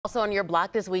Also on your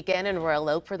block this weekend in Royal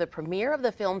Oak for the premiere of the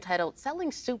film titled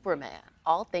Selling Superman,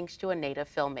 all thanks to a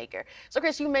native filmmaker. So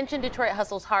Chris, you mentioned Detroit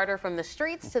hustles harder from the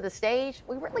streets to the stage.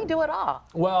 We really do it all.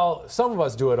 Well, some of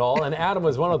us do it all, and Adam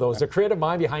was one of those, the creative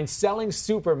mind behind Selling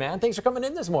Superman. Thanks for coming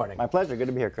in this morning. My pleasure. Good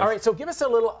to be here, Chris. All right, so give us a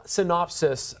little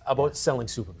synopsis about Selling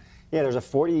Superman. Yeah, there's a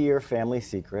 40-year family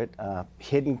secret,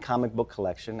 hidden comic book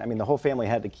collection. I mean, the whole family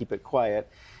had to keep it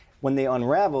quiet. When they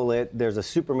unravel it, there's a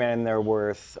Superman in there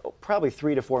worth probably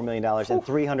 $3 to $4 million and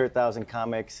 300,000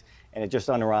 comics, and it just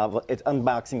unravels. It's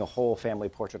unboxing a whole family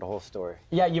portrait, a whole story.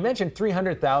 Yeah, you mentioned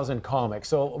 300,000 comics.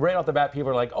 So right off the bat, people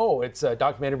are like, oh, it's a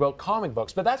documentary about comic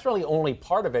books. But that's really only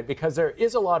part of it, because there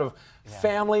is a lot of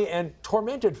family and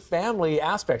tormented family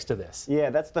aspects to this. Yeah,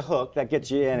 that's the hook that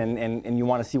gets you in, and you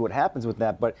want to see what happens with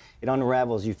that. But it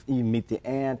unravels. You meet the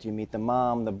aunt, you meet the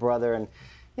mom, the brother, and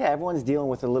yeah, everyone's dealing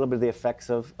with a little bit of the effects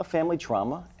of a family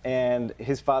trauma. And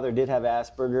his father did have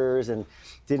Asperger's and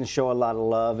didn't show a lot of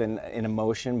love and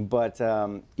emotion, but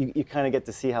you kind of get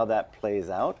to see how that plays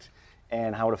out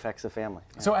and how it affects the family.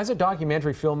 So as a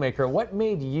documentary filmmaker, what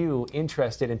made you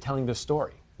interested in telling this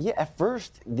story? Yeah, at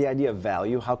first, the idea of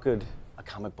value, how could a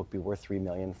comic book be worth $3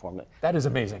 million, $4 million? That is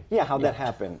amazing. Yeah, how'd that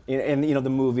happen? And you know, the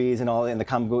movies and all in the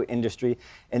comic book industry.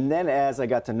 And then as I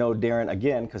got to know Darren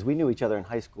again, because we knew each other in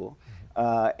high school,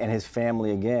 and his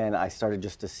family again, I started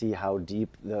just to see how deep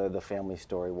the family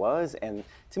story was. And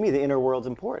to me, the inner world's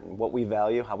important. What we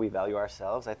value, how we value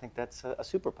ourselves, I think that's a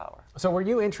superpower. So were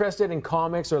you interested in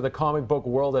comics or the comic book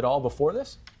world at all before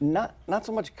this? Not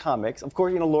so much comics. Of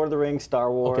course, you know, Lord of the Rings, Star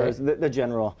Wars, the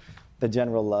general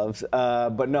loves.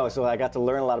 But no, so I got to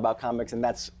learn a lot about comics, and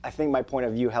that's, I think my point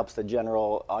of view helps the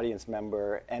general audience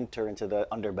member enter into the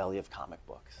underbelly of comic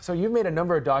books. So you've made a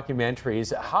number of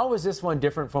documentaries. How is this one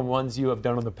different from ones you have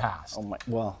done in the past? Oh my,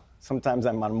 well, sometimes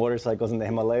I'm on motorcycles in the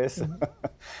Himalayas.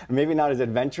 Maybe not as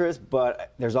adventurous,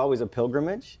 but there's always a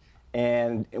pilgrimage,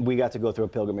 and we got to go through a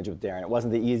pilgrimage with Darren. It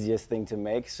wasn't the easiest thing to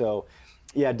make, so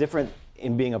yeah, different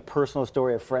in being a personal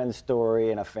story, a friend's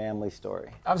story, and a family story.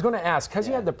 I was going to ask, because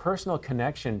you had the personal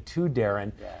connection to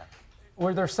Darren,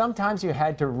 were there some times you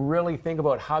had to really think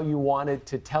about how you wanted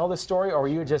to tell the story, or were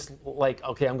you just like,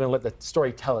 okay, I'm going to let the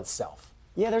story tell itself?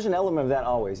 Yeah, there's an element of that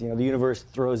always. You know, the universe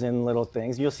throws in little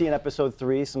things. You'll see in episode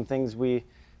 3 some things we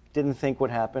didn't think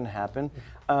would happen.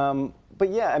 But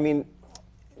yeah, I mean,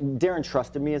 Darren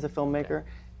trusted me as a filmmaker,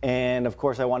 and of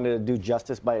course I wanted to do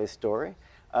justice by his story.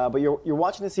 But you're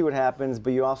watching to see what happens,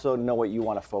 but you also know what you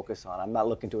want to focus on. I'm not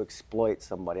looking to exploit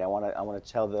somebody. I want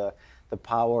to tell the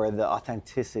power, the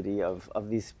authenticity of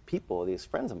these people, these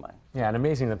friends of mine. Yeah, and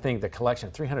amazing to think the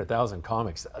collection, 300,000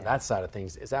 comics, that side of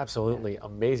things is absolutely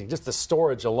amazing. Just the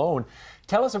storage alone.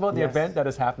 Tell us about the event that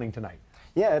is happening tonight.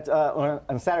 Yeah, it's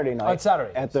on Saturday night. On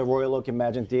Saturday. At the Royal Oak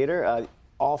Imagine Theater.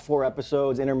 All 4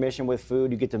 episodes, intermission with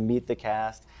food. You get to meet the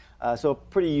cast. So a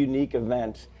pretty unique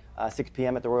event. 6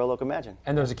 p.m. at the Royal Oak Imagine.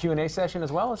 And there's a Q&A session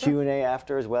as well, is there? Q&A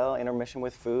after as well, intermission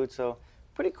with food, so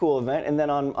pretty cool event. And then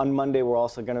on Monday, we're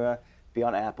also going to be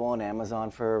on Apple and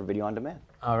Amazon for video on demand.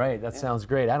 All right, that sounds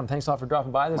great. Adam, thanks a lot for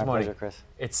dropping by this morning. My pleasure, Chris.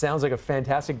 It sounds like a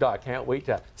fantastic doc. Can't wait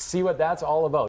to see what that's all about.